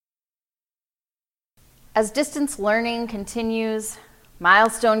As distance learning continues,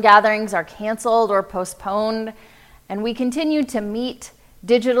 milestone gatherings are canceled or postponed, and we continue to meet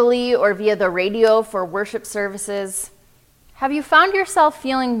digitally or via the radio for worship services, have you found yourself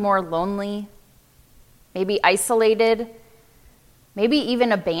feeling more lonely, maybe isolated, maybe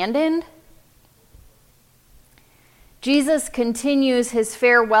even abandoned? Jesus continues his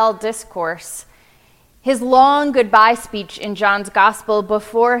farewell discourse, his long goodbye speech in John's Gospel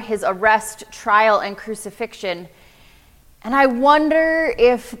before his arrest, trial, and crucifixion. And I wonder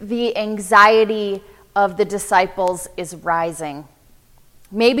if the anxiety of the disciples is rising.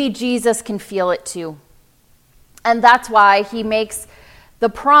 Maybe Jesus can feel it too. And that's why he makes the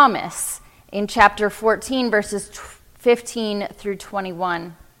promise in chapter 14, verses 15 through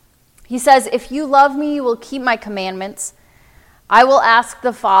 21. He says, "If you love me, you will keep my commandments. I will ask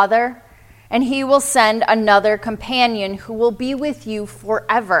the Father, and he will send another companion who will be with you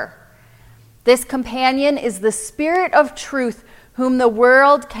forever. This companion is the Spirit of truth, whom the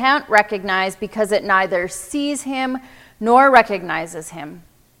world can't recognize because it neither sees him nor recognizes him.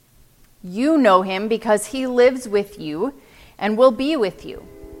 You know him because he lives with you and will be with you.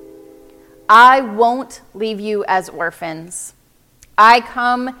 I won't leave you as orphans. I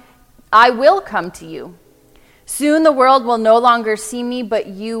will come to you. Soon the world will no longer see me, but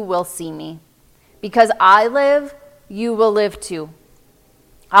you will see me. Because I live, you will live too.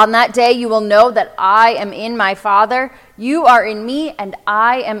 On that day you will know that I am in my Father, you are in me, and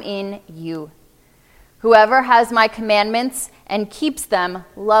I am in you. Whoever has my commandments and keeps them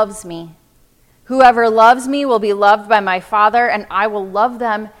loves me. Whoever loves me will be loved by my Father, and I will love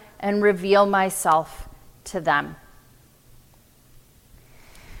them and reveal myself to them."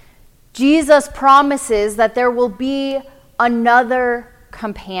 Jesus promises that there will be another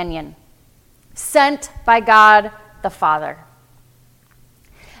companion sent by God the Father.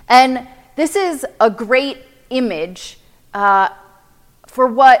 And this is a great image for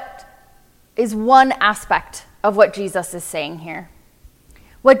what is one aspect of what Jesus is saying here.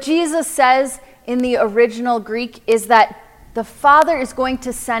 What Jesus says in the original Greek is that the Father is going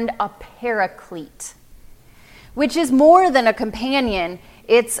to send a paraclete, which is more than a companion.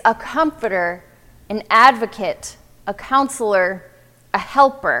 It's a comforter, an advocate, a counselor, a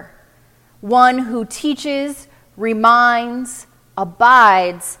helper, one who teaches, reminds,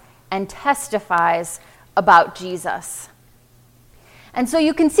 abides, and testifies about Jesus. And so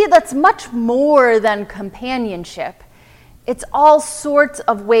you can see that's much more than companionship. It's all sorts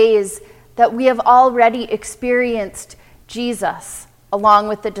of ways that we have already experienced Jesus, along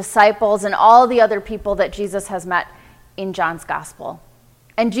with the disciples and all the other people that Jesus has met in John's Gospel.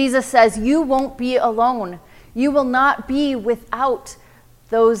 And Jesus says, you won't be alone. You will not be without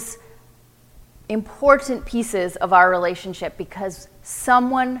those important pieces of our relationship because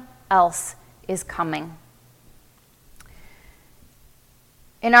someone else is coming.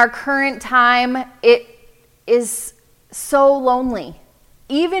 In our current time, it is so lonely,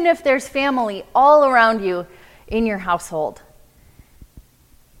 even if there's family all around you in your household.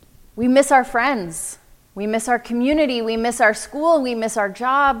 We miss our friends. We miss our community. We miss our school. We miss our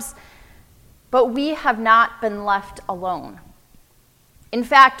jobs. But we have not been left alone. In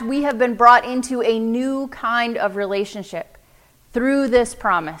fact, we have been brought into a new kind of relationship through this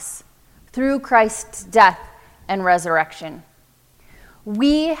promise, through Christ's death and resurrection.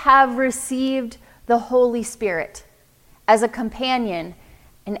 We have received the Holy Spirit as a companion,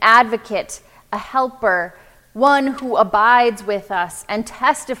 an advocate, a helper, one who abides with us and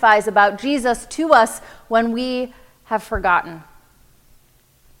testifies about Jesus to us when we have forgotten.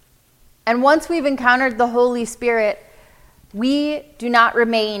 And once we've encountered the Holy Spirit, we do not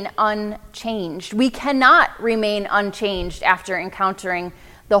remain unchanged. We cannot remain unchanged after encountering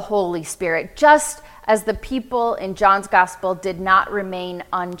the Holy Spirit, just as the people in John's Gospel did not remain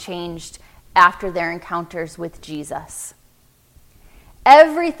unchanged after their encounters with Jesus.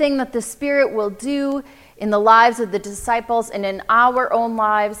 Everything that the Spirit will do in the lives of the disciples and in our own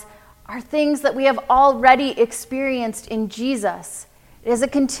lives are things that we have already experienced in Jesus. It is a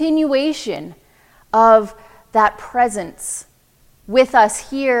continuation of that presence with us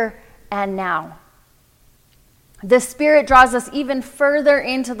here and now. The Spirit draws us even further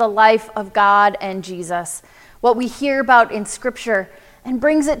into the life of God and Jesus, what we hear about in Scripture, and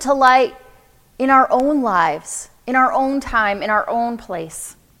brings it to light in our own lives, in our own time, in our own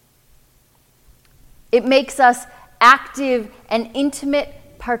place. It makes us active and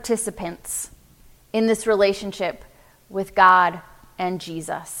intimate participants in this relationship with God and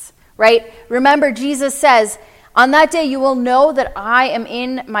Jesus, right? Remember, Jesus says, on that day you will know that I am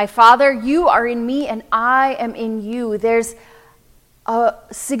in my Father, you are in me, and I am in you. There's a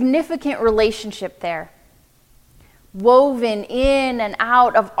significant relationship there. woven in and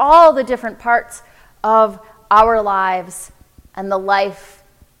out of all the different parts of our lives and the life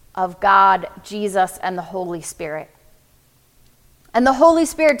of God, Jesus, and the Holy Spirit. And the Holy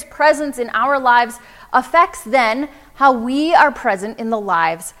Spirit's presence in our lives affects then how we are present in the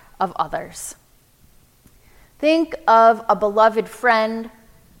lives of others. Think of a beloved friend,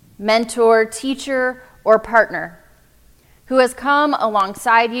 mentor, teacher, or partner who has come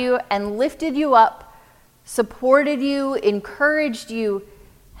alongside you and lifted you up, supported you, encouraged you,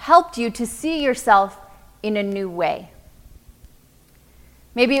 helped you to see yourself in a new way.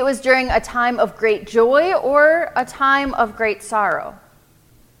 Maybe it was during a time of great joy or a time of great sorrow.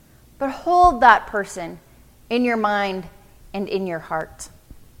 But hold that person in your mind and in your heart.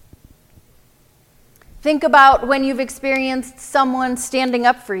 Think about when you've experienced someone standing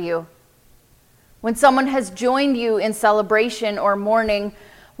up for you, when someone has joined you in celebration or mourning,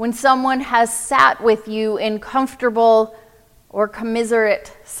 when someone has sat with you in comfortable or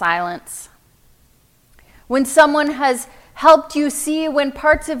commiserate silence, when someone has helped you see when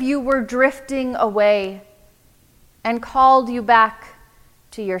parts of you were drifting away and called you back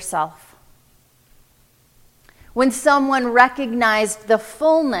to yourself, when someone recognized the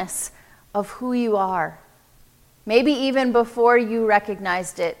fullness of who you are, maybe even before you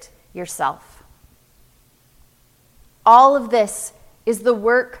recognized it yourself. All of this is the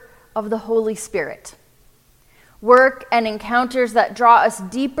work of the Holy Spirit. Work and encounters that draw us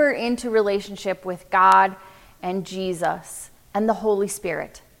deeper into relationship with God and Jesus and the Holy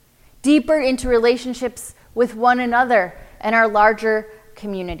Spirit, deeper into relationships with one another and our larger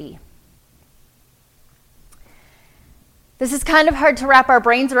community. This is kind of hard to wrap our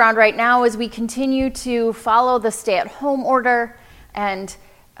brains around right now as we continue to follow the stay-at-home order and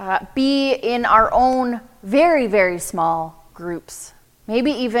be in our own very, very small groups,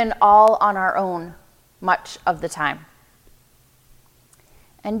 maybe even all on our own much of the time.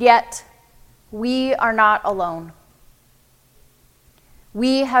 And yet, we are not alone.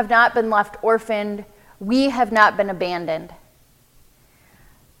 We have not been left orphaned. We have not been abandoned.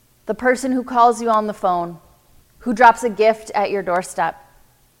 The person who calls you on the phone, who drops a gift at your doorstep,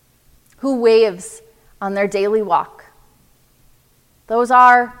 who waves on their daily walk, those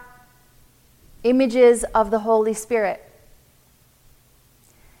are images of the Holy Spirit.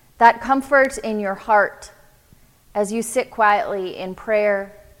 That comfort in your heart as you sit quietly in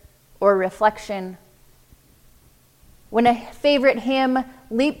prayer or reflection, when a favorite hymn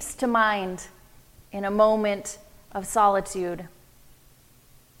leaps to mind in a moment of solitude,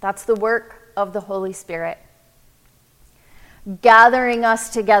 that's the work of the Holy Spirit, gathering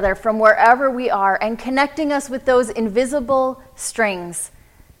us together from wherever we are and connecting us with those invisible strings,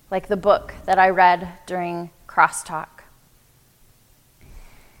 like the book that I read during Crosstalk.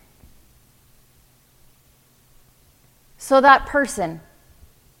 So that person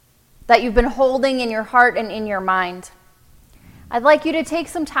that you've been holding in your heart and in your mind, I'd like you to take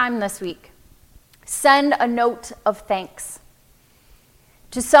some time this week. Send a note of thanks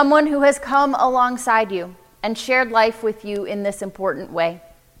to someone who has come alongside you and shared life with you in this important way.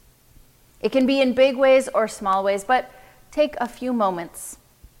 It can be in big ways or small ways, but take a few moments.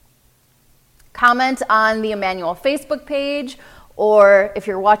 Comment on the Emmanuel Facebook page, or if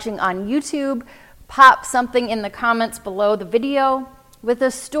you're watching on YouTube, pop something in the comments below the video with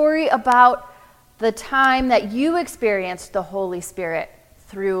a story about the time that you experienced the Holy Spirit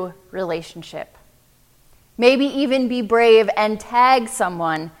through relationship. Maybe even be brave and tag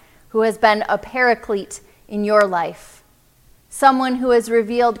someone who has been a paraclete in your life, someone who has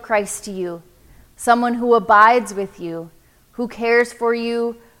revealed Christ to you, someone who abides with you, who cares for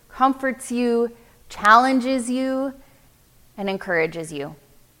you, comforts you, challenges you, and encourages you.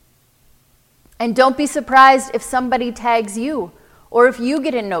 And don't be surprised if somebody tags you or if you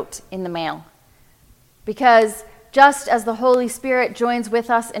get a note in the mail. Because just as the Holy Spirit joins with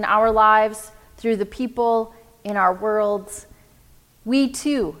us in our lives through the people in our worlds, we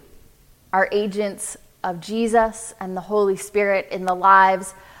too are agents of Jesus and the Holy Spirit in the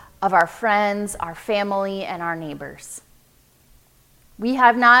lives of our friends, our family, and our neighbors. We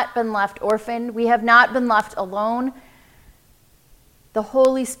have not been left orphaned. We have not been left alone. The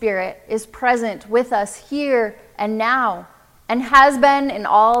Holy Spirit is present with us here and now, and has been in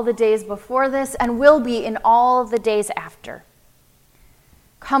all the days before this, and will be in all the days after.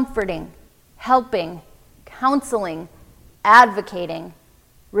 Comforting, helping, counseling, advocating,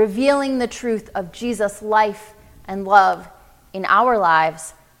 revealing the truth of Jesus' life and love in our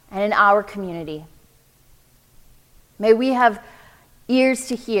lives and in our community. May we have ears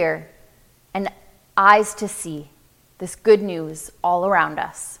to hear and eyes to see this good news all around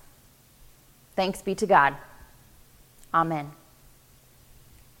us. Thanks be to God. Amen.